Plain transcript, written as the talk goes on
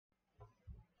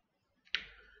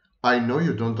I know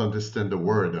you don't understand a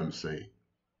word I'm saying.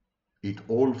 It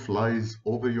all flies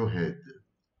over your head.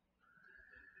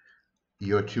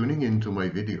 You're tuning into my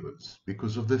videos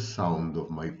because of the sound of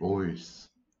my voice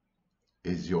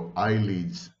as your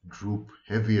eyelids droop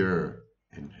heavier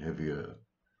and heavier,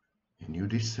 and you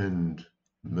descend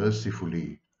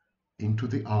mercifully into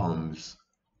the arms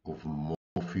of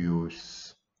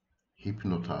Morpheus,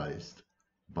 hypnotized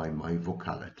by my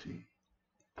vocality.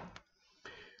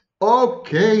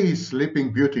 Okay,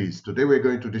 sleeping beauties, today we're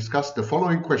going to discuss the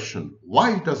following question.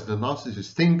 Why does the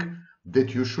narcissist think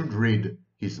that you should read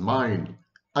his mind,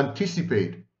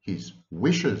 anticipate his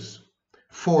wishes,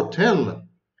 foretell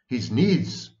his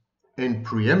needs, and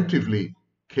preemptively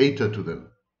cater to them?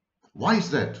 Why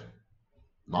is that?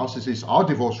 Narcissists are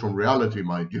divorced from reality,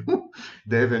 mind you.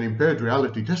 They have an impaired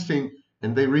reality testing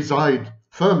and they reside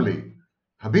firmly,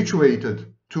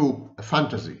 habituated to a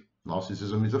fantasy.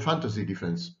 Narcissism is a fantasy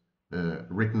defense,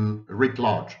 writ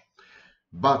large.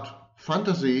 But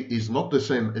fantasy is not the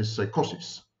same as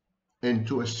psychosis. And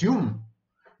to assume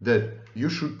that you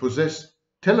should possess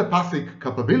telepathic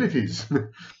capabilities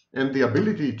and the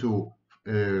ability to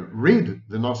read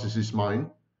the narcissist's mind,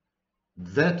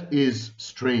 that is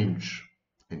strange.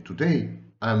 And today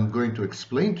I'm going to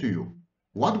explain to you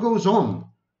what goes on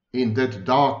in that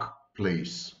dark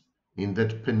place, in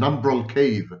that penumbral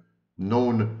cave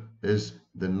known as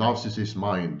the narcissist's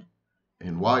mind.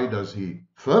 And why does he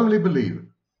firmly believe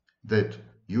that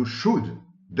you should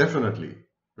definitely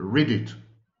read it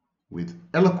with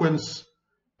eloquence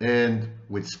and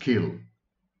with skill?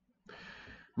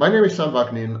 My name is Sam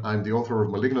Vaknin. I'm the author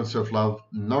of Malignant Self-Love,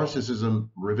 Narcissism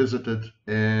Revisited,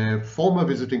 a former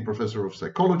visiting professor of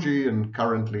psychology and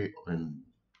currently a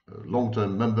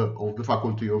long-term member of the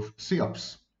faculty of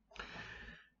SIAPS.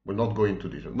 We'll not go into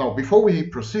detail. Now, before we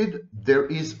proceed, there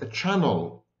is a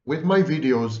channel with my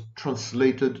videos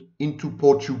translated into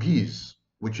Portuguese,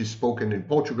 which is spoken in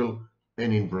Portugal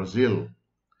and in Brazil.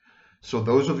 So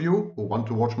those of you who want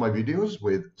to watch my videos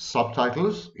with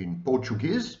subtitles in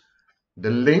Portuguese,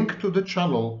 the link to the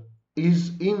channel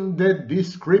is in the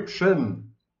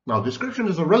description. Now, description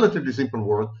is a relatively simple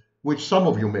word, which some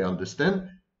of you may understand.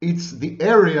 It's the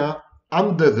area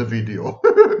under the video,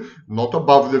 not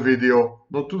above the video,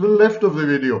 not to the left of the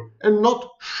video, and not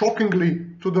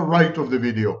shockingly to the right of the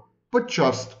video, but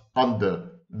just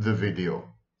under the video.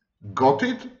 Got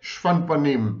it,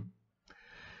 Shvanpanim?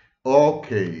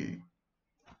 Okay,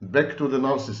 back to the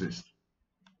narcissist.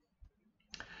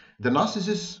 The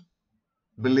narcissist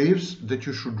believes that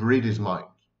you should read his mind.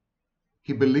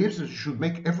 He believes that you should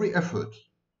make every effort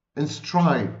and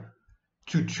strive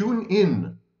to tune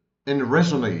in and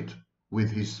resonate with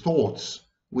his thoughts,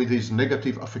 with his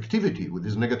negative affectivity, with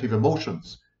his negative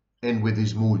emotions, and with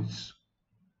his moods.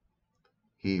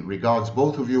 He regards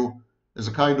both of you as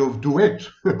a kind of duet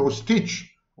or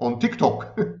stitch on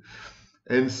TikTok.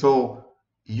 And so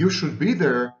you should be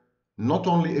there not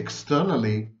only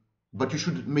externally, but you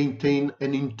should maintain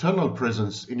an internal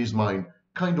presence in his mind,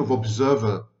 kind of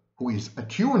observer who is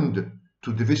attuned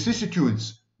to the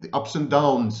vicissitudes, the ups and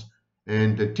downs,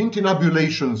 and the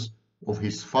tintinnabulations of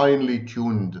his finely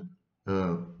tuned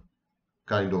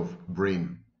kind of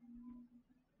brain.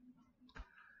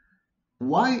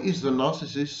 Why is the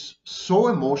narcissist so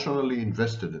emotionally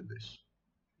invested in this?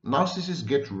 Narcissists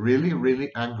get really,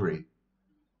 really angry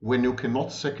when you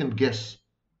cannot second guess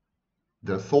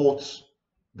their thoughts,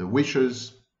 their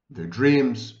wishes, their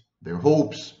dreams, their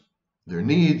hopes, their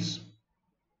needs.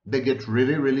 They get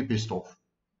really, really pissed off.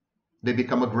 They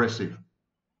become aggressive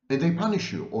and they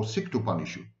punish you or seek to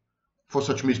punish you for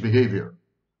such misbehavior.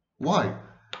 Why?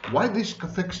 Why this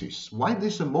cathexis? Why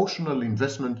this emotional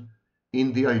investment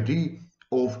in the idea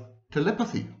of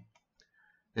telepathy?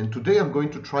 And today I'm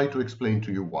going to try to explain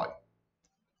to you why.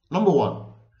 Number one,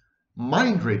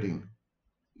 mind reading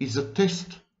is a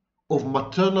test of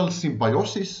maternal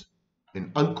symbiosis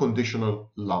and unconditional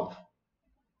love.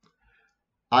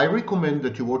 I recommend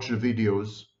that you watch the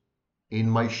videos in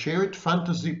my shared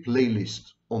fantasy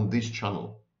playlist on this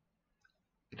channel.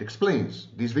 It explains,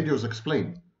 these videos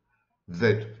explain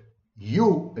that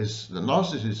you as the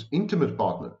narcissist's intimate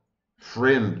partner,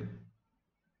 friend,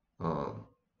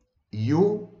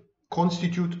 you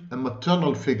constitute a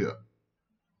maternal figure,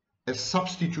 a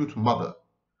substitute mother.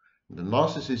 The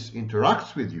narcissist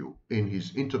interacts with you in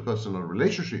his interpersonal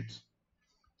relationships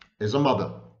as a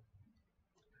mother.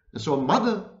 And so a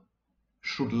mother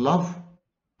should love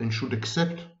and should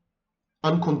accept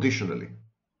unconditionally.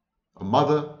 A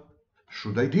mother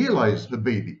should idealize her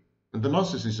baby. And the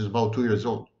narcissist is about 2 years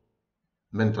old,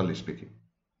 mentally speaking.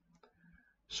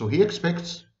 So he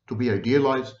expects to be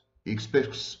idealized, he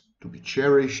expects to be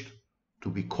cherished, to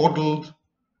be coddled,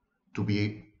 to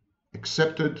be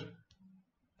accepted,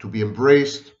 to be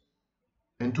embraced,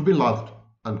 and to be loved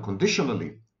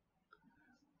unconditionally.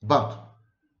 But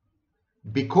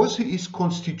because he is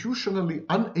constitutionally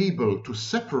unable to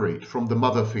separate from the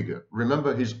mother figure,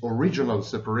 remember his original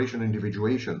separation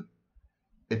individuation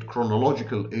at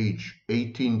chronological age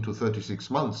 18 to 36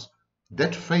 months,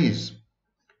 that phase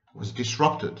was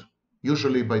disrupted,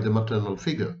 usually by the maternal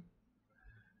figure.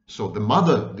 So the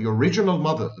mother, the original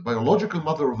mother, the biological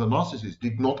mother of the narcissist,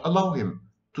 did not allow him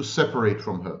to separate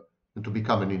from her and to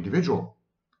become an individual.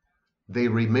 They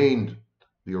remained,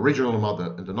 the original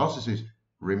mother and the narcissist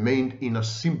remained in a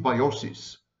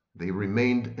symbiosis. They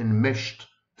remained enmeshed,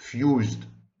 fused,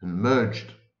 and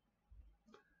merged.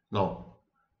 Now,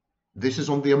 this is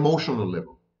on the emotional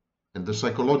level and the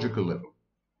psychological level.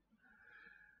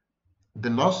 The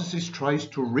narcissist tries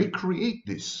to recreate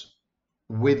this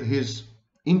with his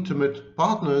intimate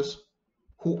partners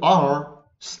who are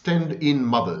stand-in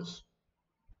mothers.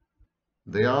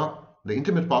 The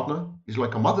intimate partner is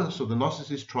like a mother, so the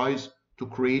narcissist tries to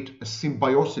create a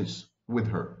symbiosis with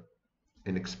her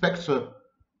and expects her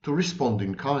to respond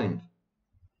in kind.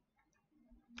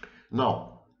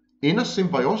 Now, in a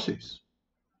symbiosis,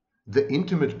 the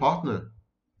intimate partner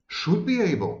should be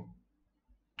able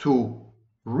to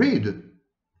read,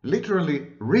 literally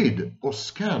read or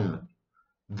scan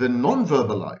the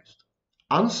non-verbalized,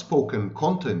 unspoken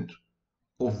content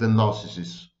of the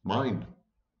narcissist's mind.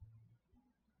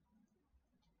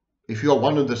 If you are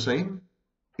one and the same,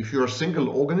 if you're a single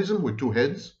organism with two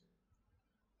heads,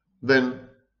 then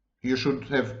you should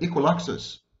have equal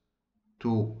access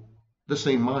to the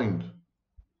same mind.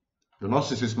 The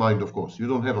narcissist's mind, of course. You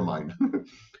don't have a mind.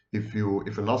 If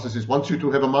a narcissist wants you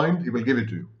to have a mind, he will give it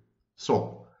to you.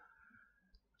 So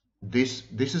this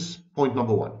is point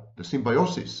number one. The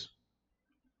symbiosis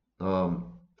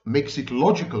makes it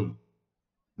logical,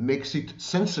 makes it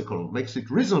sensical, makes it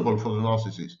reasonable for the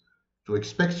narcissist to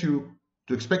expect you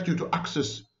to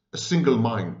access a single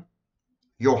mind,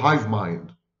 your hive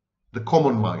mind, the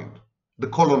common mind, the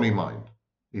colony mind,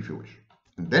 if you wish.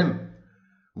 And then,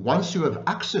 once you have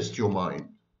accessed your mind,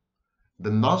 the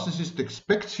narcissist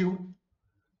expects you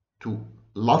to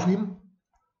love him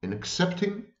and accept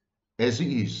him as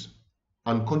he is,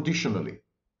 unconditionally.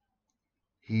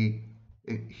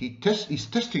 He's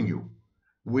testing you.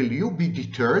 Will you be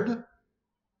deterred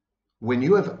when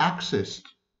you have accessed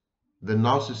the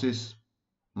narcissist's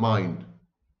mind?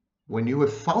 When you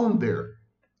have found there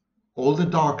all the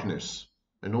darkness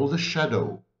and all the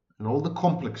shadow and all the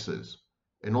complexes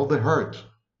and all the hurt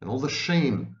and all the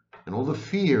shame and all the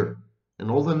fear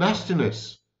and all the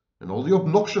nastiness and all the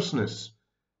obnoxiousness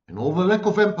and all the lack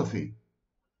of empathy,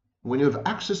 when you have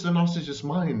accessed the narcissist's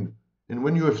mind and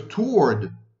when you have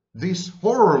toured this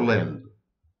horror land,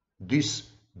 this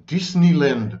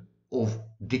Disneyland of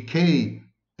decay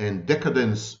and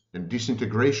decadence and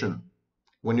disintegration,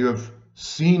 when you have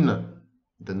seen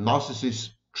the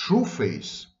narcissist's true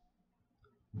face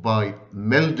by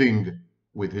melding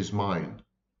with his mind,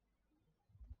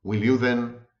 will you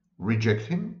then reject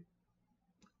him?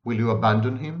 Will you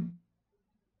abandon him?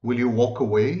 Will you walk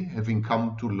away, having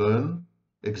come to learn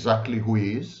exactly who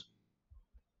he is?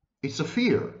 It's a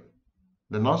fear.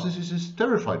 The narcissist is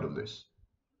terrified of this.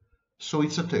 So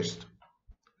it's a test.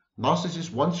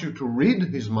 Narcissist wants you to read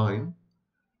his mind,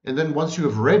 and then once you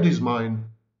have read his mind,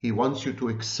 he wants you to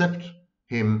accept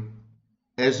him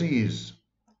as he is,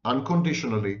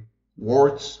 unconditionally,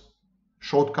 warts,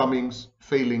 shortcomings,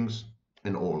 failings,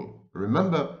 and all.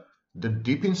 Remember that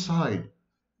deep inside,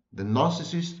 the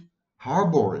narcissist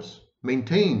harbors,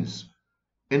 maintains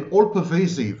an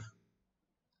all-pervasive,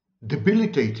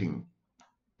 debilitating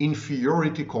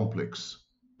inferiority complex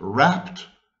wrapped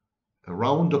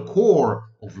around the core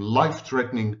of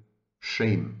life-threatening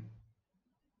shame.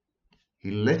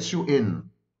 He lets you in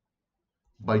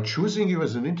by choosing you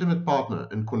as an intimate partner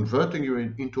and converting you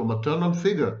into a maternal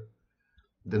figure.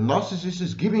 The narcissist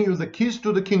is giving you the keys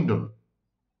to the kingdom,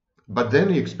 but then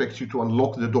he expects you to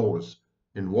unlock the doors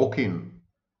and walk in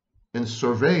and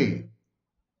survey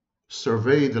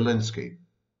the landscape,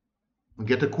 and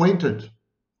get acquainted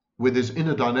with his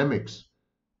inner dynamics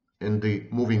and the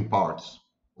moving parts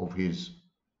of his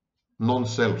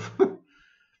non-self.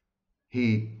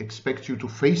 He expects you to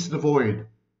face the void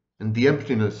and the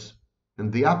emptiness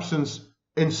and the absence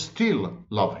and still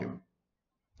love him.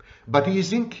 But he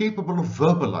is incapable of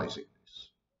verbalizing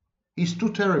this. He's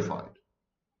too terrified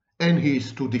and he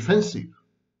is too defensive.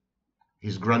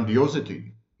 His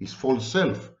grandiosity, his false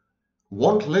self,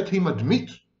 won't let him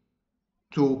admit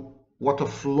to what a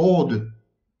flawed,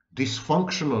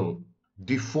 dysfunctional,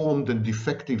 deformed and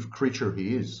defective creature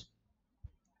he is.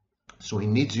 So he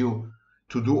needs you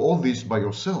to do all this by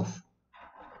yourself.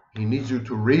 He needs you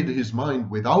to read his mind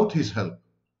without his help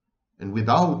and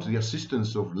without the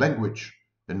assistance of language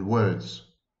and words.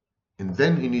 And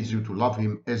then he needs you to love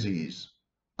him as he is,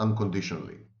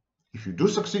 unconditionally. If you do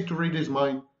succeed to read his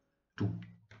mind, to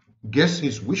guess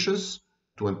his wishes,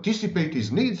 to anticipate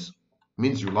his needs,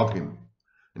 means you love him.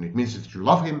 And it means that you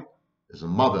love him as a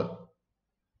mother.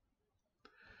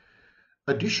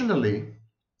 Additionally,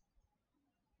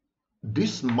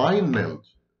 this mind meld,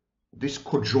 this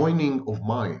conjoining of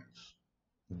minds,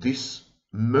 this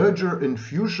merger and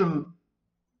fusion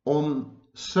on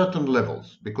certain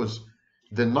levels, because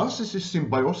the narcissist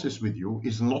symbiosis with you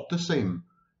is not the same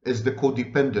as the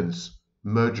codependence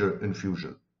merger and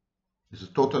fusion. This is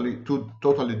two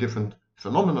totally different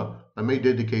phenomena. I may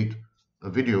dedicate a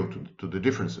video to the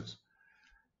differences.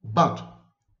 But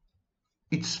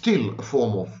it's still a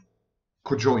form of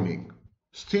conjoining,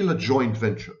 still a joint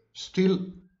venture,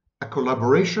 still a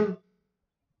collaboration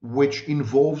which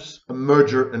involves a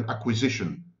merger and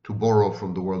acquisition, to borrow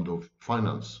from the world of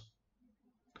finance.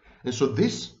 And so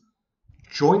this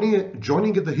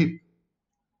joining at the hip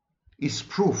is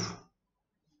proof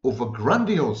of a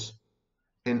grandiose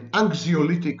and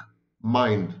anxiolytic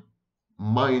mind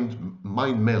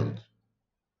meld.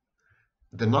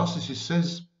 The narcissist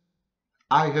says,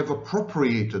 I have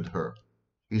appropriated her,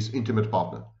 his intimate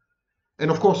partner.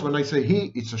 And of course, when I say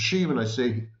he, it's a she. When I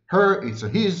say her, it's a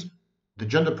his. The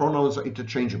gender pronouns are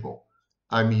interchangeable.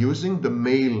 I'm using the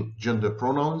male gender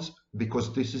pronouns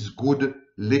because this is good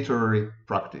literary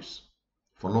practice,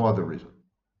 for no other reason.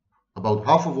 About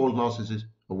half of all narcissists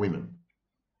are women.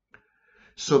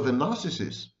 So the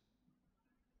narcissist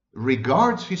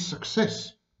regards his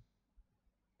success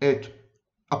at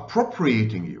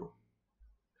appropriating you,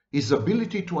 his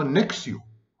ability to annex you,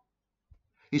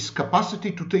 his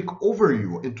capacity to take over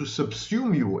you and to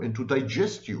subsume you and to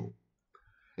digest you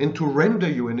and to render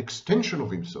you an extension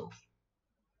of himself,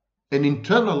 an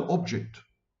internal object,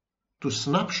 to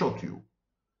snapshot you.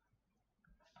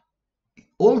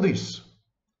 All this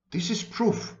is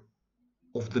proof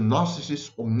of the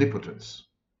narcissist's omnipotence.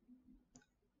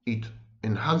 It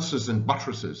enhances and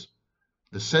buttresses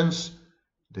the sense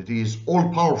that he is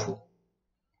all-powerful,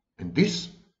 and this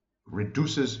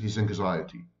reduces his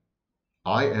anxiety.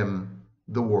 I am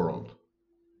the world,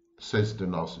 says the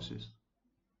narcissist.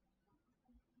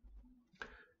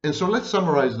 And so let's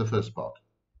summarize the first part.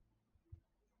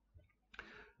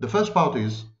 The first part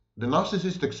is the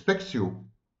narcissist expects you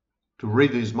to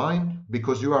read his mind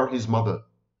because you are his mother,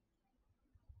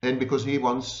 and because he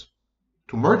wants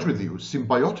to merge with you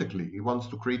symbiotically. He wants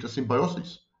to create a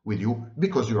symbiosis with you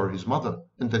because you are his mother,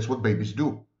 and that's what babies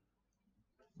do.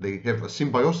 They have a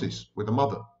symbiosis with a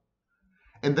mother.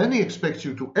 And then he expects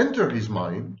you to enter his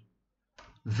mind,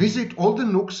 visit all the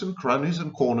nooks and crannies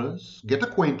and corners, get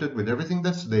acquainted with everything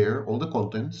that's there, all the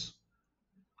contents,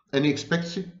 and he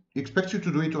expects you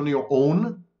to do it on your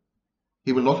own.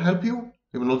 He will not help you.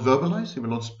 He will not verbalize. He will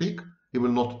not speak. He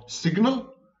will not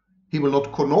signal. He will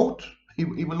not connote. He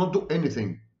will not do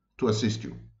anything to assist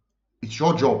you. It's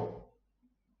your job,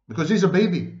 because he's a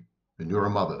baby and you're a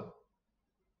mother.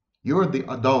 You're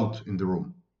the adult in the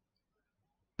room.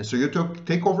 And so you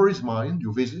take over his mind,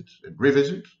 you visit and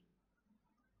revisit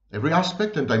every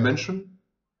aspect and dimension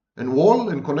and wall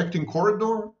and connecting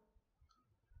corridor.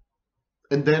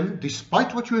 And then,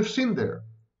 despite what you have seen there,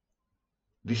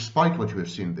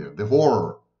 the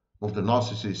horror of the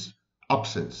narcissist's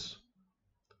absence,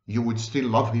 you would still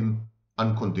love him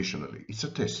unconditionally. It's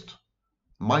a test.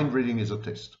 Mind reading is a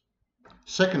test.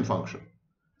 Second function,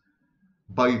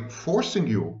 by forcing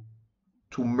you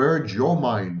to merge your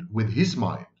mind with his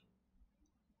mind,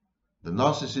 the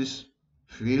narcissist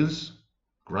feels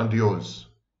grandiose,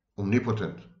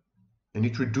 omnipotent, and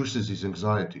it reduces his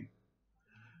anxiety.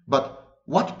 But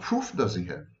what proof does he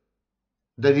have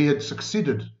that he had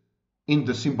succeeded in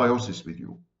the symbiosis with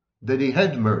you, that he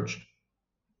had merged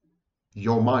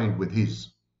your mind with his?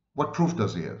 What proof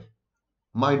does he have?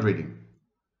 Mind reading.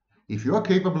 If you are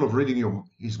capable of reading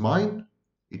his mind,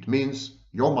 it means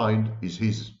your mind is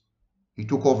his. He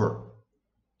took over.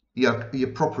 He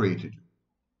appropriated you.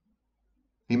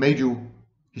 He made you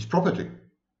his property.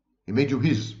 He made you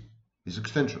his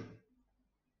extension.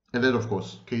 And that, of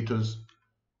course, caters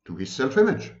to his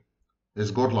self-image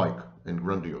as godlike and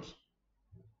grandiose.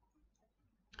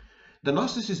 The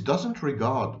narcissist doesn't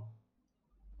regard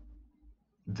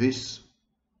this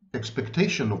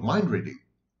expectation of mind reading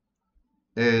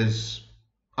as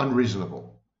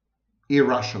unreasonable,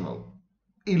 irrational,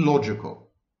 illogical,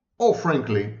 or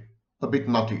frankly, a bit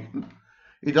nutty.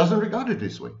 He doesn't regard it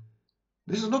this way.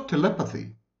 This is not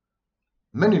telepathy.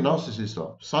 Many narcissists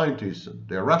are scientists and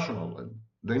they're rational and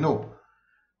they know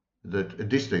that at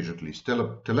this stage at least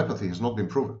telepathy has not been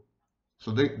proven.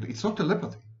 So it's not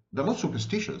telepathy. They're not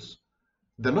superstitious.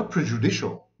 They're not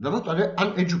prejudicial. They're not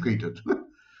uneducated.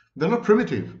 They're not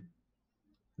primitive.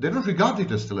 They don't regard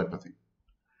it as telepathy.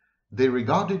 They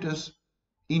regard it as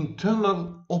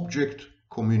internal object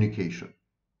communication.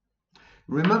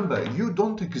 Remember, you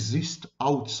don't exist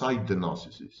outside the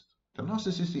narcissist. The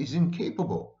narcissist is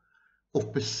incapable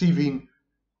of perceiving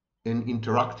and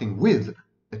interacting with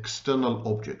external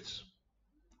objects.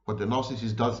 What the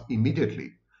narcissist does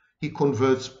immediately, he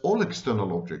converts all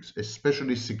external objects,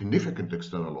 especially significant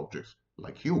external objects,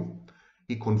 like you,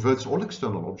 he converts all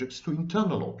external objects to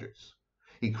internal objects.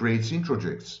 He creates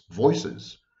introjects,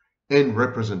 voices, and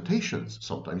representations,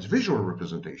 sometimes visual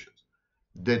representations,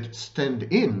 that stand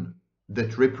in,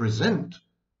 that represent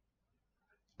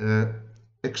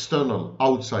external,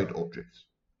 outside objects.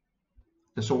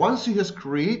 And so once he has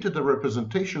created a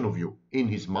representation of you in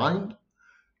his mind,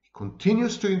 he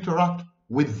continues to interact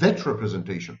with that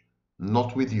representation,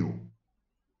 not with you.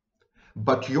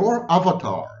 But your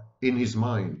avatar in his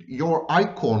mind, your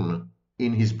icon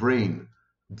in his brain,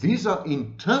 these are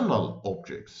internal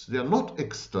objects. They are not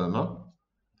external.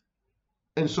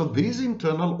 And so these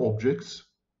internal objects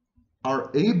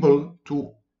are able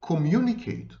to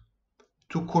communicate,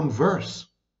 to converse,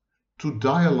 to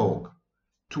dialogue,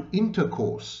 to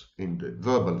intercourse, in the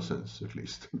verbal sense at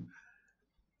least.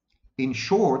 In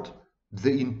short,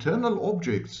 the internal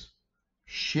objects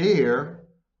share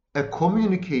a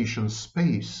communication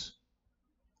space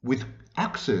with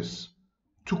access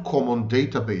to common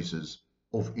databases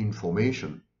of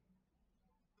information.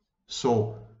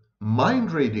 So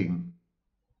mind reading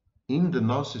in the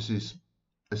narcissist,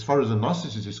 as far as the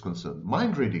narcissist is concerned,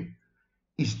 mind reading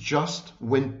is just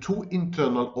when two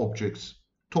internal objects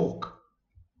talk.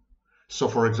 So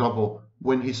for example,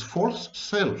 when his false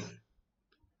self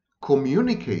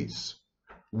communicates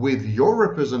with your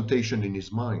representation in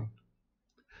his mind,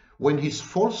 when his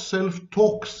false self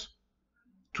talks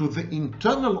to the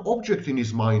internal object in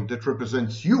his mind that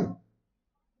represents you,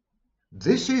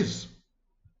 this is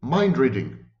mind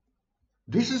reading.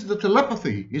 This is the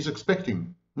telepathy he's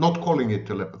expecting, not calling it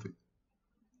telepathy.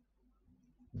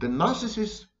 The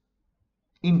narcissist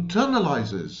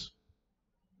internalizes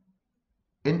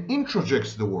and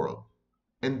introjects the world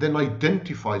and then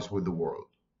identifies with the world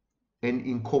and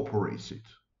incorporates it.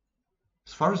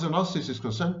 As far as the narcissist is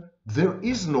concerned, there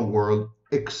is no world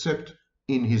except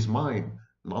in his mind.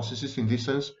 Narcissist in this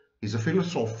sense is a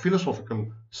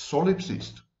philosophical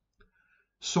solipsist.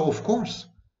 So of course,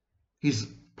 his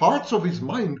parts of his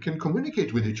mind can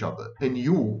communicate with each other, and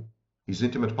you, his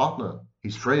intimate partner,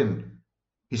 his friend,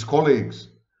 his colleagues,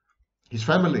 his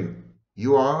family,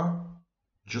 you are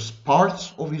just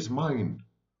parts of his mind.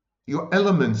 You're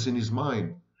elements in his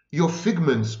mind. You're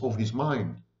figments of his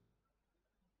mind.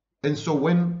 And so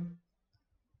when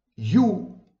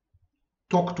you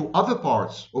talk to other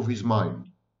parts of his mind,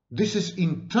 this is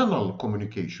internal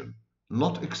communication,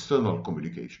 not external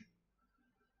communication.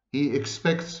 He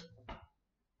expects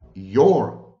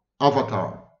your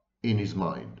avatar in his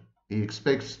mind. He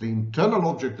expects the internal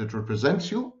object that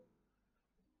represents you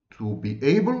to be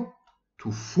able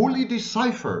to fully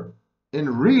decipher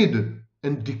and read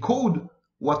and decode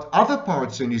what other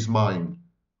parts in his mind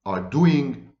are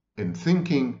doing and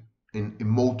thinking and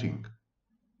emoting.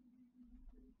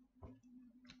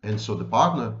 And so the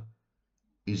partner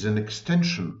is an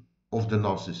extension of the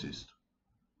narcissist.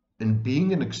 And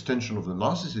being an extension of the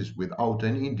narcissist without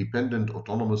any independent,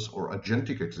 autonomous, or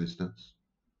agentic existence,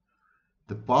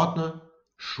 the partner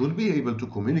should be able to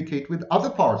communicate with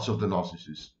other parts of the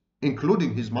narcissist,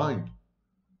 including his mind.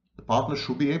 The partner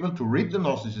should be able to read the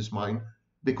narcissist's mind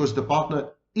because the partner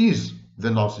is the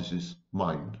narcissist's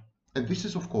mind. And this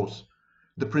is, of course,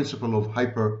 the principle of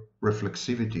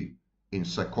hyperreflexivity in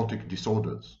psychotic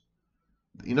disorders.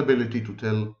 The inability to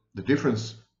tell the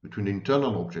difference between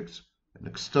internal objects and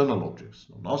external objects.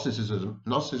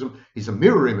 Narcissism is a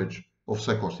mirror image of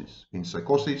psychosis. In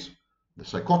psychosis, the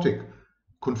psychotic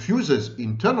confuses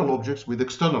internal objects with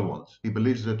external ones. He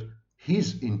believes that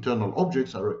his internal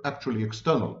objects are actually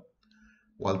external,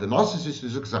 while the narcissist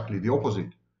is exactly the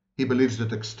opposite. He believes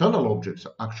that external objects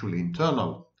are actually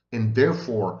internal and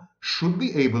therefore should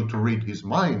be able to read his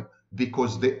mind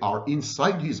because they are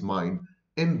inside his mind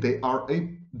and they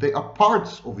are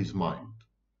parts of his mind.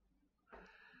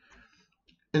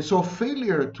 And so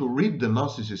failure to read the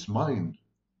narcissist's mind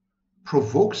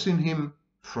provokes in him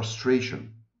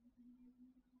frustration.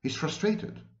 He's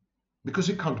frustrated because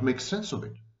he can't make sense of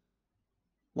it.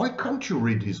 Why can't you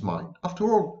read his mind?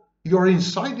 After all, you're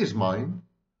inside his mind.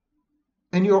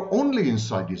 and you're only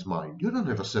inside his mind. You don't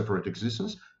have a separate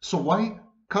existence. So why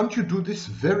can't you do this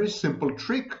very simple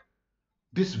trick,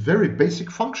 this very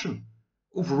basic function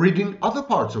of reading other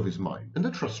parts of his mind? And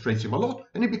that frustrates him a lot,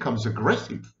 and he becomes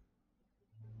aggressive.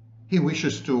 He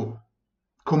wishes to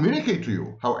communicate to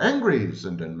you how angry he is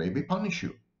and then maybe punish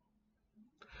you.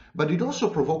 But it also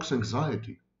provokes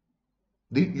anxiety.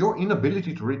 Your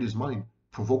inability to read his mind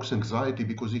provokes anxiety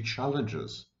because it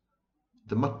challenges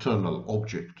the maternal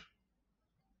object.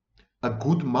 A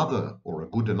good mother, or a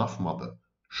good enough mother,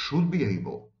 should be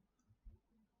able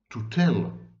to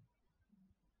tell,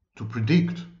 to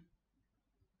predict,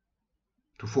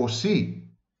 to foresee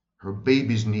her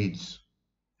baby's needs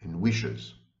and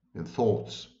wishes and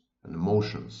thoughts and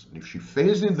emotions. And if she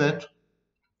fails in that,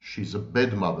 she's a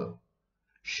bad mother.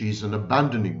 She's an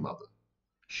abandoning mother.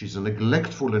 She's a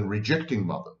neglectful and rejecting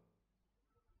mother.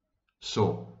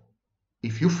 So,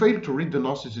 if you fail to read the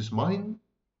narcissist's mind,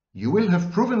 you will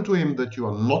have proven to him that you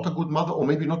are not a good mother, or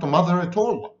maybe not a mother at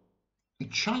all.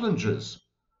 It challenges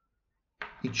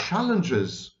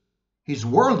his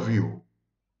worldview,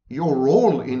 your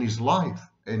role in his life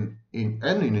and in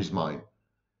his mind.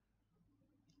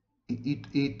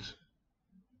 It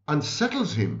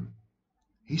unsettles him.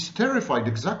 He's terrified,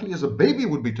 exactly as a baby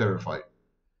would be terrified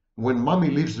when mommy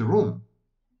leaves the room.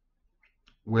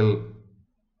 We'll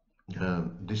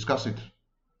discuss it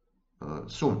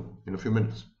soon, in a few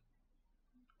minutes.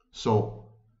 So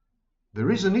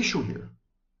there is an issue here.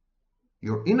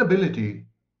 Your inability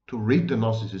to read the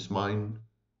narcissist's mind,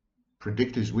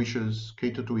 predict his wishes,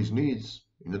 cater to his needs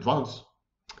in advance.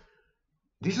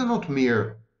 These are not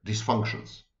mere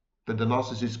dysfunctions that the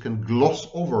narcissist can gloss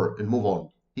over and move on.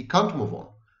 He can't move on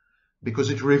because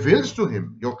it reveals to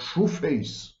him your true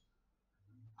face.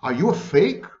 Are you a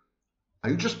fake? Are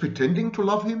you just pretending to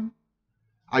love him?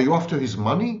 Are you after his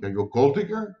money? Are you a gold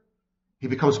digger? He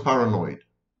becomes paranoid.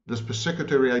 There's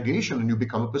persecutory ideation and you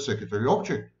become a persecutory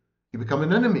object. You become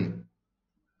an enemy.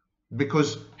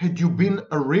 Because had you been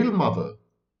a real mother,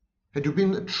 had you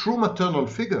been a true maternal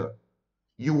figure,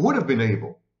 you would have been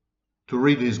able to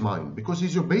read his mind because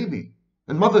he's your baby.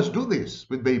 And mothers do this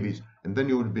with babies. And then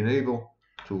you would have been able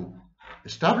to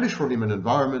establish for him an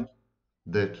environment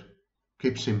that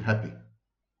keeps him happy.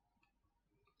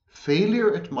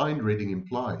 Failure at mind reading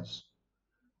implies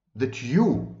that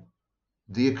you,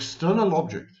 the external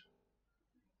object,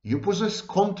 you possess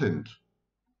content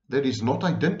that is not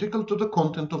identical to the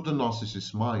content of the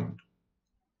narcissist's mind.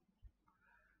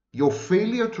 Your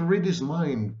failure to read his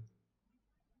mind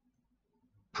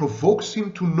provokes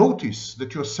him to notice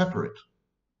that you're separate.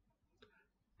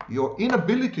 Your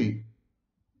inability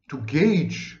to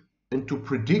gauge and to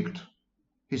predict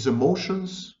his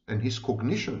emotions and his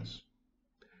cognitions,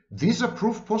 these are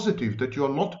proof positive that you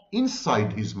are not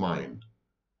inside his mind,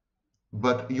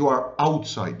 but you are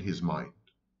outside his mind.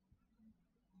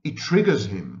 It triggers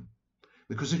him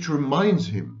because it reminds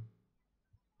him,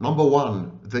 number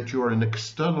one, that you are an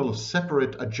external,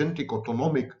 separate, agentic,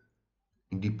 autonomic,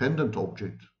 independent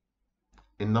object.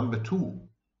 And number two,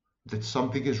 that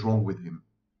something is wrong with him.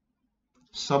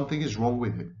 Something is wrong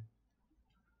with him.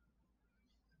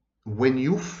 When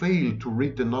you fail to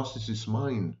read the narcissist's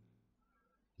mind,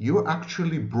 you're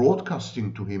actually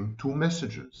broadcasting to him two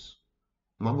messages.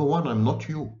 Number one, I'm not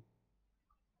you.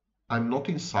 I'm not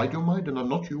inside your mind and I'm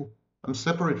not you. I'm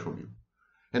separate from you.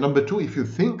 And number two, if you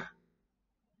think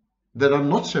that I'm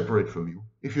not separate from you,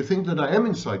 if you think that I am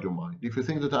inside your mind, if you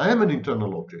think that I am an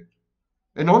internal object,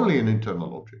 and only an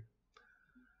internal object,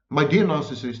 my dear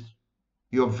narcissist,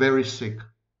 you're very sick,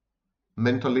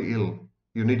 mentally ill,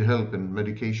 you need help and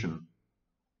medication,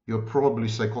 you're probably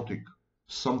psychotic,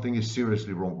 something is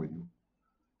seriously wrong with you.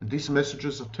 And these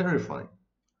messages are terrifying,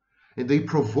 and they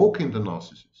provoke in the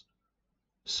narcissist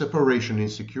separation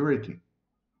insecurity,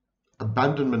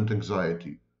 abandonment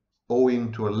anxiety,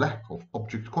 owing to a lack of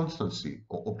object constancy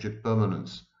or object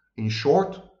permanence. In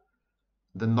short,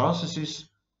 the narcissist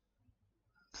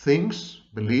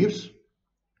believes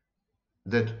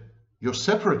that your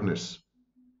separateness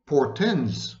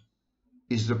portends,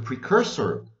 is the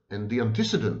precursor and the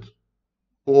antecedent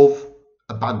of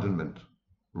abandonment,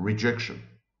 rejection.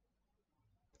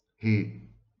 He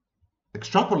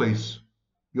extrapolates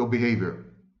your behavior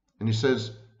and he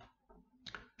says,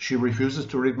 she refuses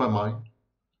to read my mind,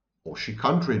 or she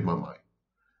can't read my mind.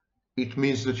 It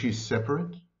means that she's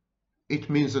separate. It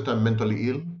means that I'm mentally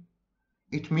ill.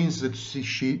 It means that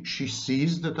she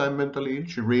sees that I'm mentally ill.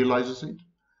 She realizes it.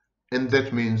 And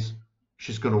that means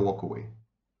she's going to walk away.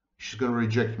 She's going to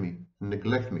reject me,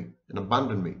 neglect me, and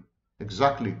abandon me,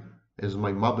 exactly as my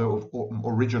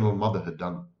original mother had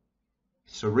done.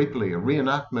 It's a replay, a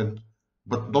reenactment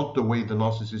but not the way the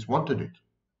narcissist wanted it.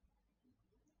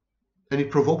 And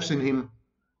it provokes in him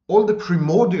all the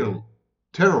primordial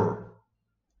terror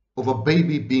of a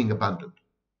baby being abandoned.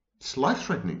 It's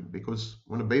life-threatening, because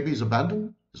when a baby is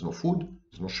abandoned, there's no food,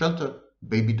 there's no shelter,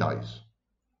 baby dies.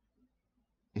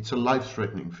 It's a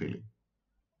life-threatening feeling.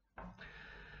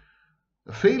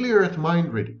 A failure at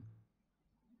mind reading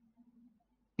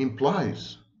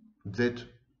implies that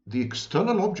the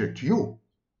external object, you,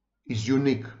 is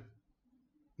unique,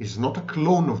 is not a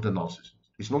clone of the narcissist,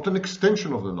 is not an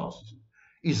extension of the narcissist,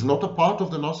 is not a part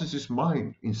of the narcissist's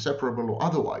mind, inseparable or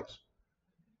otherwise.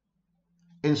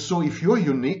 And so if you're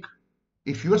unique,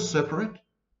 if you're separate,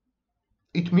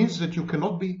 it means that you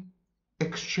cannot be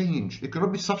exchanged, it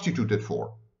cannot be substituted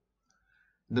for.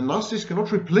 The narcissist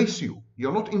cannot replace you.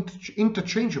 You're not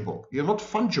interchangeable, you're not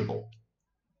fungible.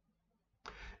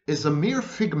 As a mere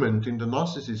figment in the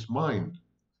narcissist's mind,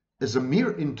 as a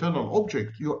mere internal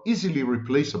object, you're easily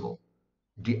replaceable,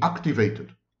 deactivated,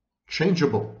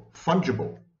 changeable,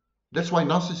 fungible. That's why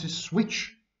narcissists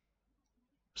switch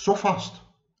so fast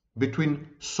between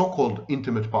so-called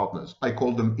intimate partners. I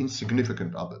call them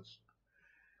insignificant others.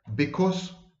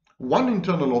 Because one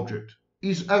internal object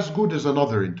is as good as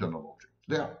another internal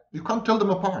object. You can't tell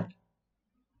them apart.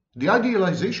 The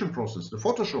idealization process, the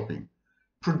photoshopping,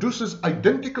 produces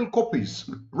identical copies,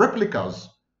 replicas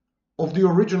of the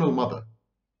original mother,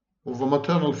 of a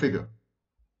maternal figure.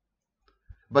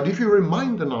 But if you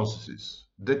remind the narcissist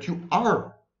that you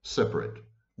are separate,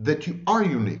 that you are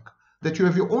unique, that you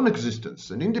have your own existence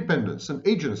and independence and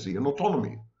agency and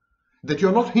autonomy, that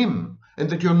you're not him and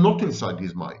that you're not inside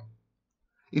his mind,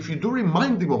 if you do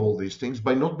remind him of all these things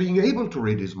by not being able to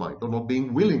read his mind or not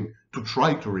being willing to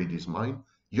try to read his mind,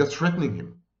 you're threatening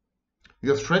him.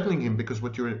 You're threatening him because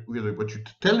what you're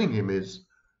telling him is,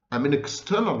 I'm an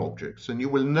external object, and you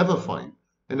will never find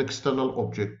an external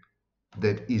object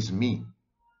that is me,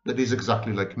 that is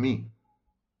exactly like me.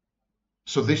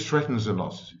 So this threatens the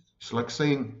narcissist. It's like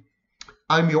saying,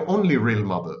 I'm your only real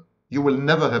mother. You will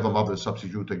never have a mother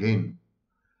substitute again.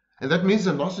 And that means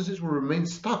the narcissist will remain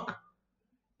stuck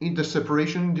in the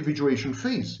separation individuation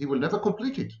phase. He will never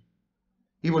complete it.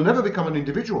 He will never become an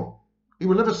individual. He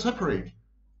will never separate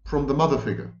from the mother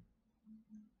figure.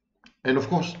 And of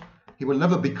course, he will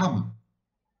never become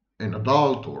an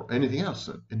adult or anything else.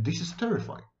 And this is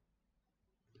terrifying.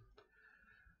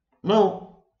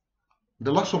 Now,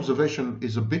 the last observation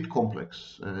is a bit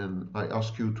complex, and I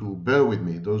ask you to bear with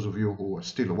me, those of you who are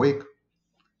still awake,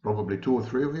 probably 2 or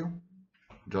 3 of you,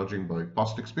 judging by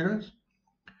past experience.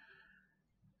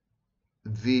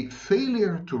 The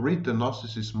failure to read the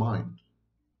narcissist's mind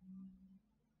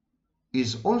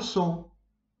is also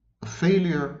a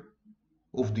failure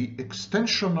of the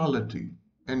extensionality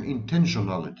and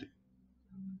intentionality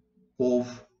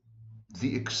of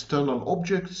the external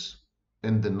objects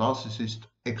and the narcissist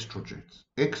extrojects.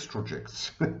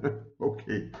 Extrojects.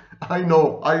 Okay, I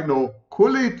know.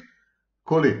 Cool it.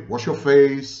 Wash your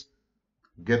face,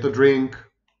 get a drink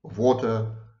of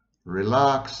water,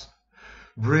 relax,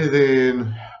 breathe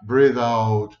in, breathe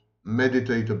out,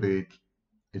 meditate a bit.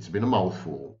 It's been a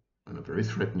mouthful and a very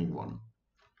threatening one,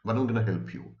 but I'm going to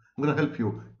help you. I'm going to help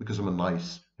you because I'm a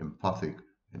nice, empathic,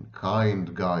 and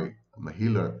kind guy. I'm a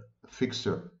healer, a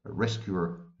fixer, a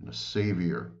rescuer, and a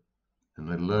savior. And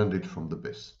I learned it from the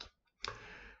best.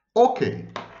 Okay,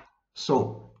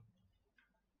 so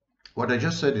what I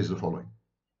just said is the following.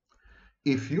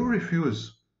 If you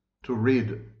refuse to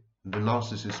read the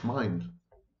narcissist's mind,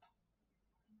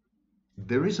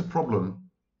 there is a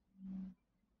problem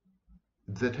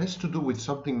that has to do with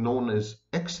something known as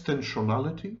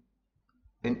extensionality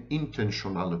and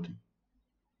intentionality.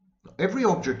 Every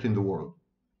object in the world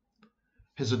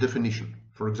has a definition.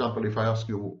 For example, if I ask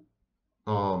you,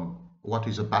 what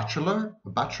is a bachelor? A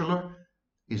bachelor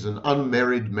is an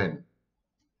unmarried man.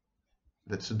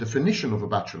 That's the definition of a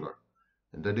bachelor,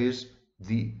 and that is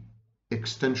the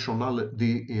extensionality,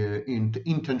 the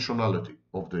intentionality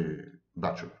of the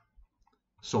bachelor.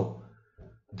 So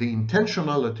the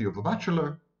intentionality of a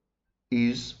bachelor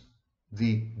is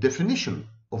the definition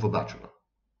of a bachelor.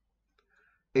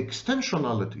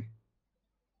 Extensionality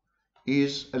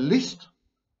is a list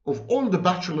of all the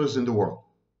bachelors in the world.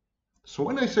 So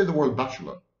when I say the word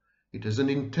bachelor, it is an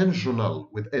intentional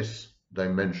with S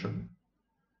dimension,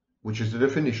 which is the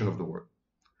definition of the word,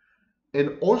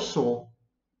 and also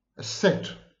a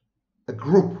set, a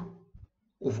group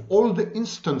of all the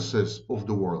instances of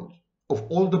the world, of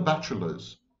all the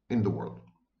bachelors in the world.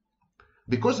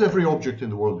 Because every object in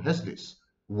the world has this,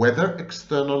 whether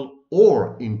external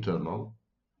or internal,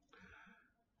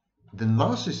 the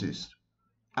narcissist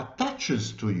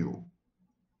attaches to you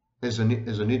as an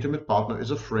intimate partner,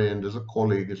 as a friend, as a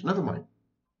colleague, as never mind.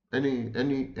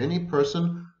 Any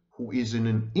person who is in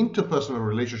an interpersonal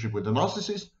relationship with a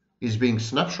narcissist is being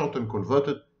snapshot and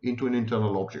converted into an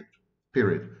internal object.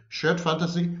 Period. Shared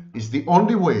fantasy is the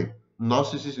only way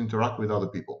narcissists interact with other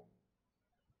people.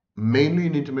 Mainly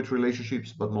in intimate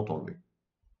relationships, but not only.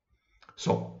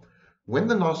 So, when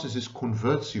the narcissist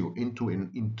converts you into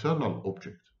an internal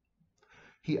object,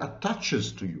 he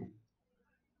attaches to you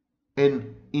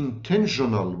an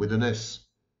intentional, with an S,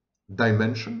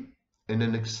 dimension and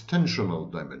an extensional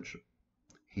dimension.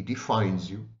 He defines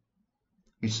you.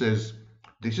 He says,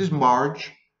 this is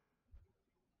Marge,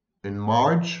 and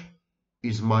Marge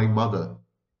is my mother,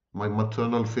 my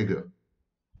maternal figure.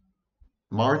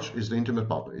 Marge is the intimate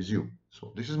partner, is you.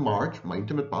 So this is Marge, my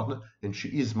intimate partner, and she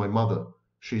is my mother.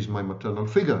 She is my maternal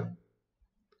figure.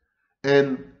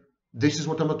 And this is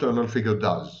what a maternal figure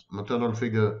does. A maternal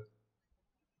figure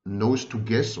knows to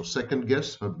guess or second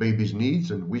guess her baby's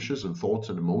needs and wishes and thoughts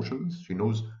and emotions.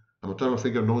 A maternal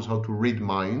figure knows how to read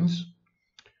minds,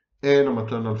 and a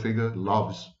maternal figure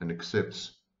loves and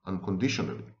accepts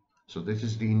unconditionally. So this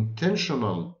is the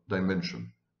intentional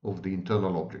dimension of the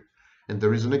internal object. And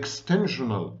there is an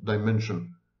extensional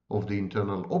dimension of the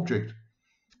internal object.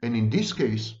 And in this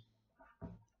case,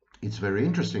 it's very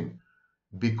interesting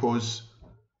because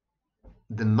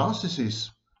the narcissist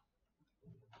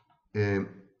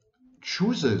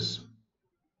chooses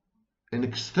an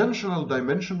extensional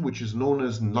dimension which is known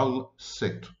as null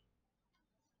set.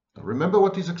 Now remember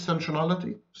what is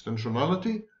extensionality?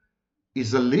 Extensionality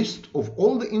is a list of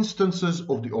all the instances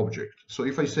of the object. So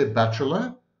if I say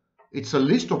bachelor, it's a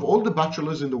list of all the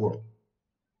bachelors in the world.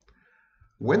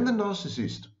 When the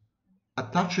narcissist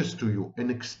attaches to you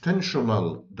an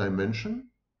extensional dimension,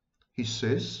 he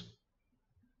says,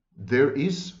 there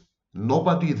is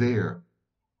nobody there.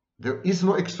 There is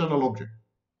no external object.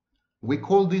 We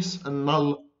call this a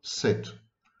null set.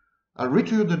 I'll read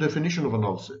to you the definition of a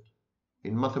null set.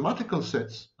 In mathematical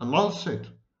sets, a null set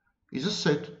is a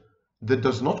set that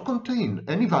does not contain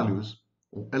any values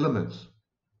or elements.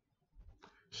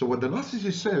 So what the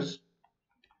narcissist says,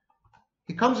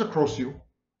 he comes across you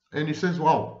and he says,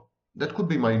 wow, that could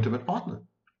be my intimate partner.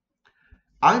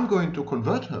 I'm going to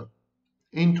convert her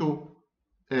into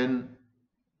an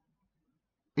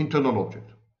internal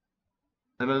object.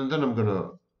 And then I'm going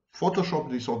to Photoshop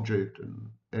this object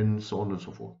and so on and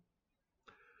so forth.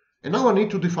 And now I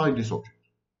need to define this object.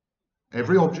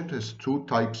 Every object has two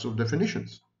types of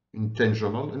definitions,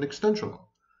 intentional and extensional.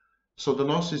 So the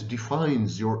narcissist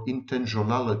defines your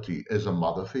intentionality as a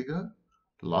mother figure,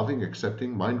 loving,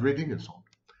 accepting, mind reading, and so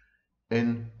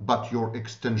on. But your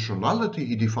extensionality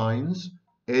he defines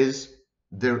as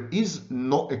there is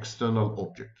no external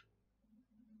object.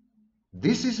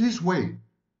 This is his way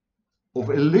of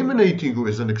eliminating you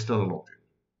as an external object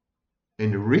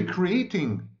and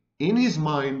recreating in his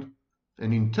mind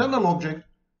an internal object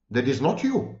that is not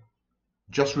you,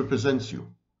 just represents you.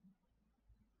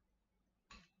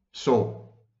 So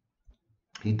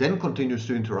he then continues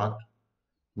to interact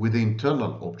with the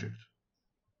internal object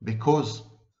because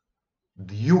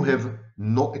you have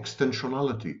no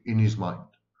extensionality in his mind.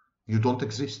 You don't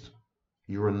exist.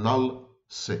 You're a null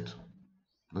set.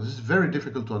 Now, this is very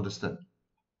difficult to understand.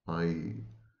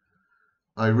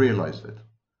 I realize that.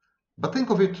 But think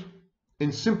of it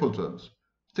in simple terms.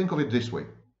 Think of it this way.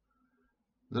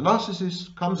 The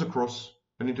narcissist comes across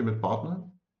an intimate partner,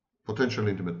 potential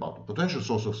intimate partner, potential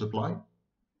source of supply,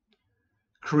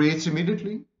 creates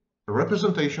immediately a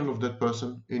representation of that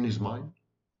person in his mind,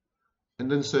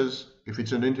 and then says, if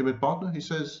it's an intimate partner, he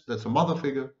says, that's a mother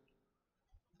figure,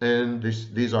 and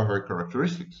these are her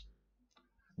characteristics.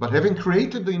 But having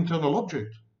created the internal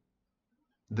object,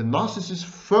 the narcissist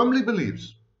firmly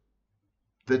believes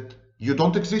that you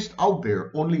don't exist out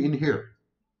there, only in here.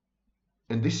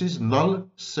 And this is null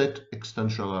set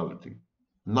extensionality.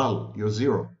 Null, you're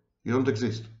zero. You don't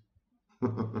exist.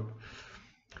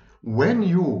 When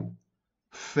you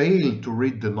fail to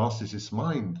read the narcissist's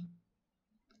mind,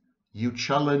 you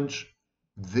challenge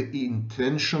the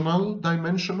intentional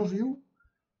dimension of you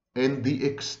and the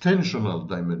extensional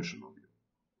dimension of you.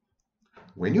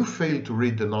 When you fail to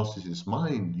read the narcissist's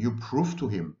mind, you prove to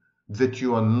him that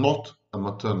you are not a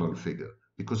maternal figure,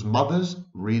 because mothers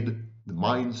read the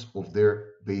minds of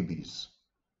their babies.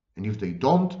 And if they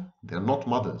don't, they're not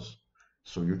mothers.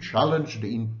 So you challenge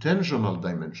the intentional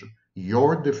dimension,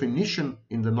 your definition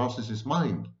in the narcissist's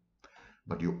mind.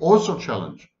 But you also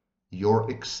challenge your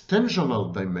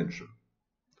extensional dimension.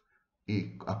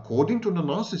 According to the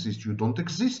narcissist, you don't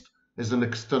exist as an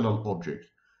external object.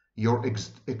 Your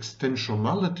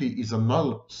extensionality is a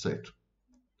null set.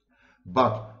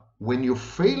 But When you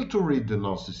fail to read the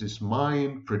narcissist's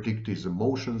mind, predict his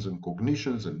emotions and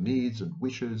cognitions and needs and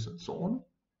wishes and so on,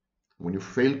 when you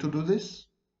fail to do this,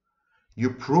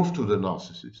 you prove to the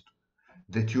narcissist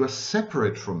that you are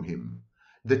separate from him,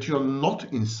 that you are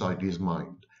not inside his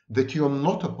mind, that you are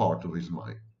not a part of his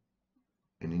mind.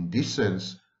 And in this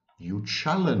sense, you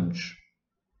challenge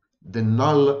the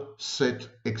null set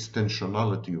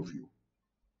extensionality of you.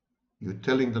 You're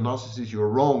telling the narcissist you're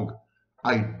wrong.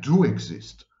 I do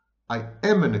exist. I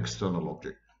am an external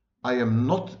object. I am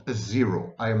not a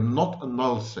zero. I am not a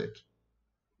null set.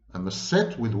 I'm a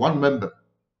set with one member.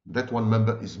 That one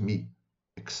member is me,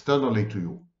 externally to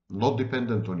you, not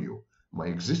dependent on you. My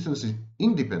existence is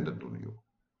independent on you.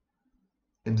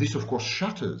 And this, of course,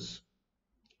 shatters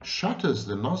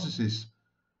the narcissist's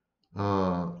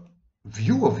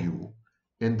view of you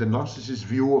and the narcissist's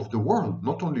view of the world,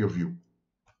 not only of you.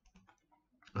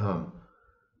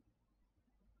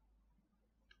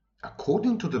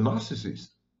 According to the narcissist,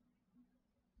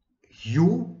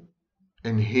 you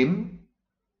and him,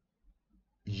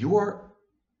 you are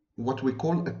what we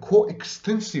call a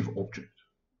coextensive object.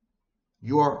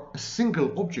 You are a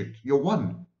single object. You're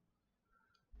one.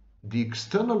 The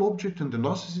external object and the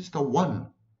narcissist are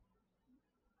one.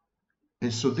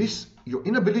 And so this, your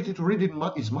inability to read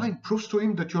his mind proves to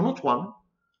him that you're not one,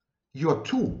 you are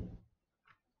two.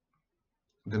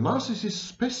 The narcissist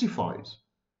specifies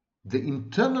the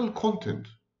internal content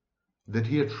that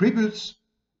he attributes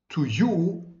to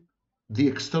you, the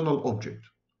external object.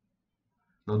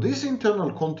 Now, this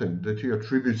internal content that he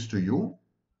attributes to you,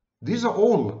 these are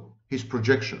all his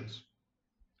projections.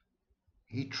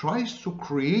 He tries to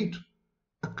create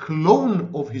a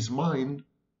clone of his mind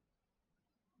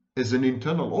as an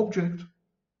internal object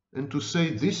and to say,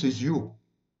 this is you.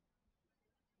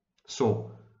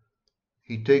 So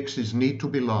he takes his need to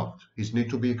be loved, his need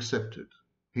to be accepted,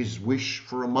 his wish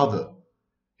for a mother,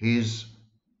 his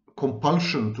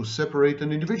compulsion to separate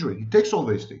an individual. He takes all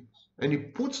these things and he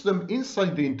puts them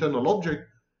inside the internal object,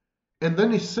 and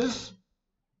then he says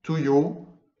to you,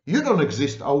 you don't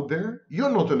exist out there, you're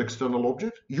not an external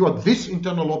object, you are this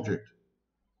internal object.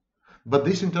 But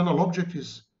this internal object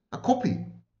is a copy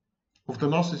of the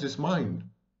narcissist's mind.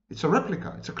 It's a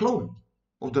replica, it's a clone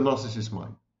of the narcissist's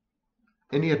mind.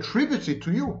 And he attributes it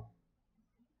to you,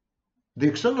 the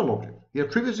external object. He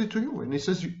attributes it to you, and he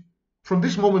says, from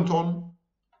this moment on,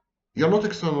 you're not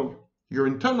external, you're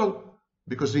internal,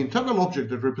 because the internal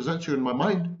object that represents you in my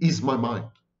mind is my mind.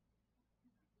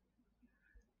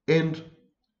 And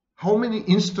how many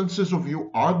instances of you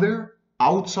are there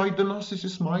outside the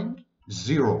narcissist's mind?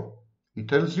 Zero. He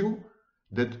tells you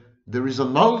that there is a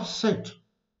null set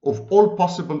of all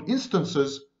possible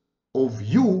instances of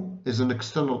you as an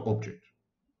external object.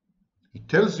 He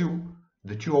tells you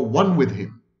that you are one with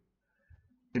him.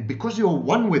 And because you are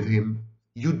one with him,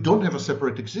 you don't have a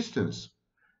separate existence.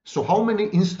 So how many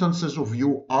instances of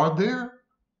you are there?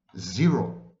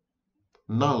 Zero.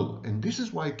 Null. And this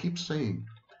is why I keep saying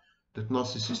that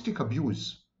narcissistic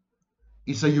abuse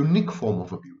is a unique form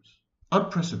of abuse,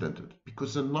 unprecedented,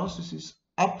 because the narcissist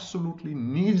absolutely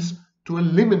needs to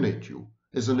eliminate you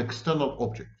as an external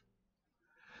object.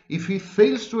 If he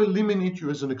fails to eliminate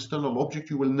you as an external object,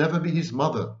 you will never be his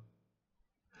mother.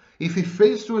 If he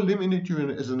fails to eliminate you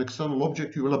as an external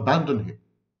object, you will abandon him.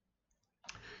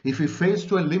 If he fails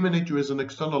to eliminate you as an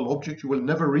external object, you will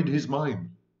never read his mind.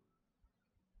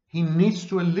 He needs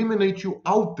to eliminate you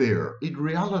out there in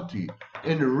reality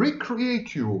and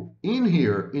recreate you in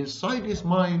here, inside his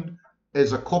mind,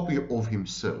 as a copy of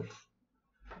himself.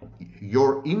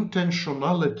 Your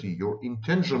intentionality, your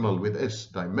intentional with S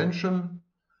dimension,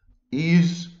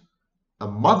 is a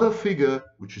mother figure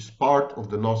which is part of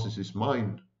the narcissist's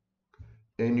mind.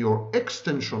 And your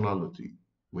extensionality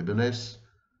with an S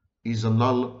is a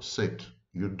null set.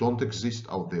 You don't exist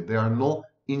out there. There are no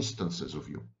instances of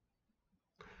you.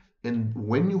 And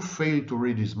when you fail to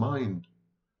read his mind,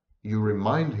 you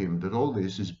remind him that all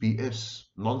this is BS,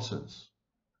 nonsense,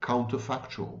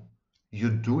 counterfactual. You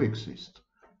do exist.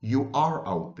 You are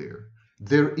out there.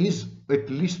 There is at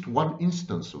least one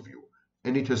instance of you,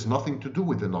 and it has nothing to do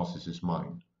with the narcissist's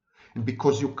mind. And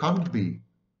because you can't be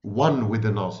one with the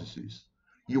narcissist,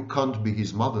 you can't be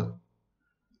his mother.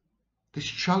 This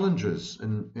challenges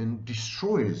and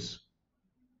destroys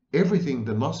everything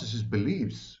the narcissist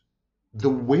believes, the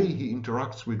way he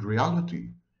interacts with reality,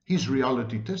 his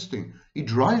reality testing. It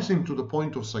drives him to the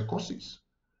point of psychosis.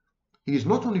 He is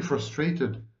not only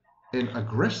frustrated and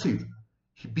aggressive,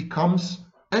 he becomes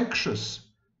anxious,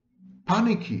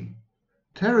 panicky,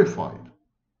 terrified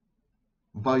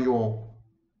by your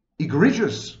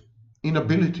egregious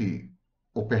inability,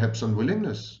 or perhaps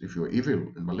unwillingness, if you're evil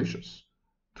and malicious,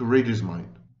 to read his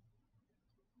mind.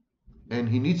 And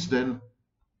he needs then,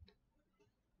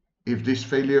 if this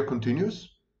failure continues,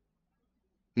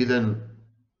 he then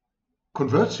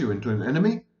converts you into an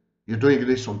enemy. You're doing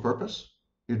this on purpose.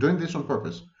 You're doing this on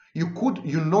purpose. You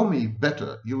know me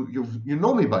better. You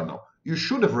know me by now. You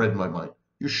should have read my mind.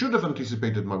 You should have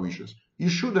anticipated my wishes. You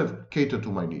should have catered to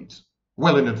my needs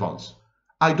well in advance.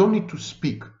 I don't need to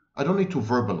speak. I don't need to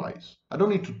verbalize. I don't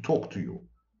need to talk to you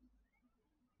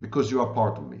because you are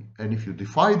part of me. And if you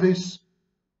defy this,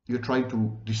 you're trying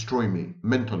to destroy me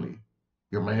mentally.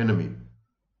 You're my enemy.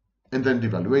 And then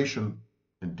devaluation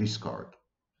and discard.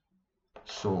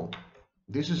 So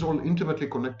this is all intimately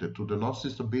connected to the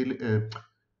narcissist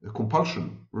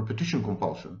compulsion, repetition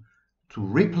compulsion, to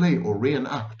replay or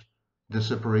reenact the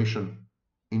separation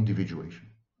individuation.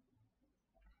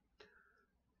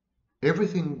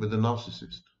 Everything with the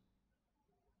narcissist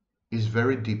is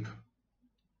very deep.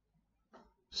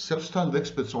 Self-styled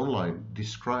experts online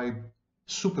describe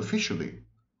superficially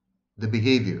the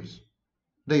behaviors.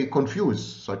 They confuse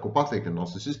psychopathic and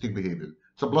narcissistic behavior.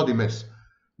 It's a bloody mess.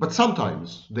 But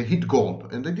sometimes they hit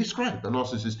gold and they describe a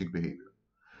narcissistic behavior.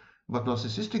 But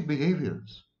narcissistic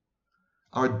behaviors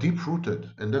are deep-rooted,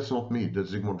 and that's not me,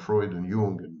 that's Sigmund Freud and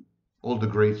Jung and all the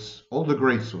greats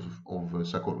of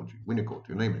psychology, Winnicott,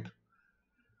 you name it.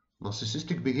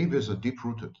 Narcissistic behaviors are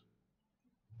deep-rooted.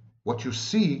 What you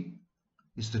see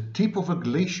is the tip of a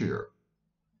glacier,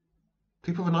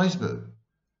 tip of an iceberg,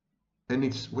 and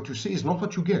it's what you see is not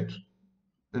what you get,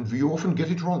 and you often get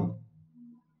it wrong.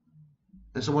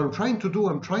 And so what I'm trying to do,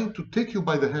 I'm trying to take you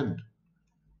by the hand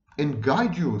and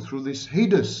guide you through this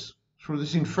Hades, through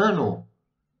this inferno,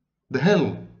 the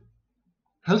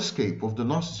hellscape of the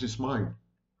narcissist mind,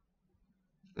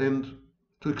 and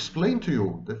to explain to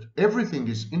you that everything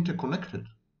is interconnected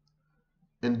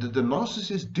and that the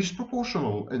narcissist's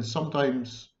disproportional and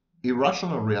sometimes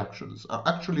irrational reactions are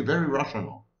actually very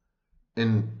rational,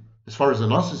 and as far as the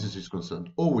narcissist is concerned,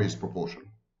 always proportional.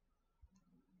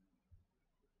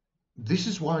 This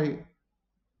is why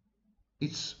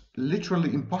it's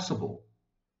literally impossible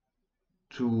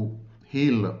to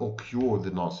heal or cure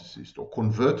the narcissist or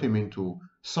convert him into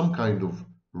some kind of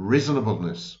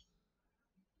reasonableness,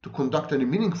 to conduct any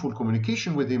meaningful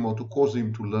communication with him or to cause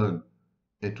him to learn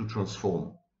and to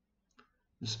transform.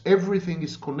 Everything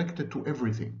is connected to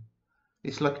everything.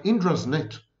 It's like Indra's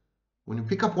net. When you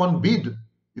pick up one bead,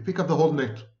 you pick up the whole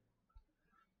net.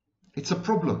 It's a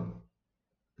problem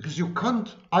because you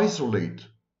can't isolate.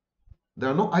 There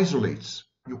are no isolates.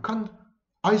 You can't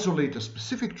isolate a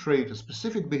specific trait, a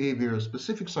specific behavior, a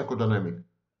specific psychodynamic,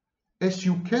 as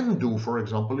you can do, for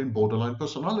example, in borderline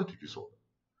personality disorder.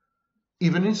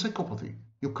 Even in psychopathy,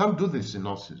 you can't do this in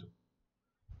narcissism.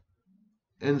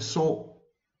 And so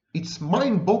it's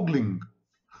mind-boggling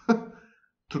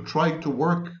to try to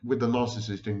work with the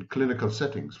narcissist in clinical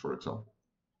settings, for example.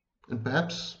 And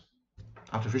perhaps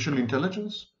artificial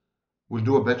intelligence will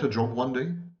do a better job one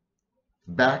day,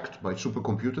 backed by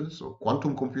supercomputers or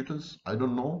quantum computers, I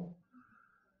don't know.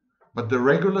 But the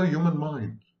regular human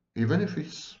mind, even if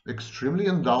it's extremely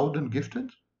endowed and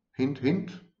gifted, hint,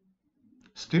 hint,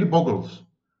 still boggles,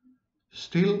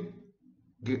 still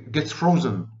gets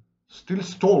frozen, still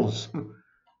stalls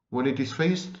when it is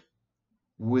faced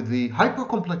with the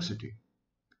hypercomplexity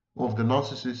of the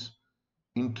narcissist's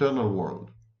internal world.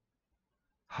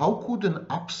 How could an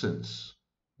absence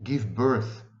give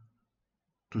birth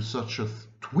to such a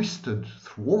twisted,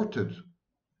 thwarted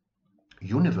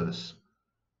universe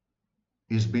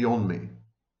is beyond me.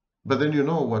 But then you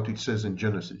know what it says in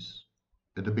Genesis.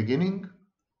 At the beginning,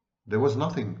 there was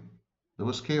nothing. There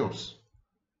was chaos.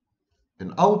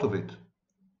 And out of it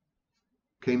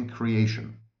came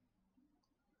creation.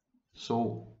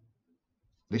 So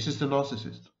this is the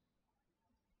narcissist.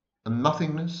 A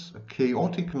nothingness, a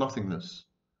chaotic nothingness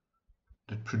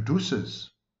that produces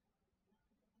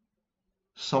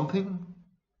something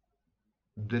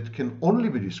that can only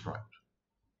be described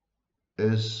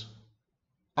as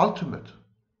ultimate,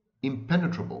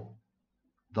 impenetrable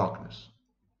darkness.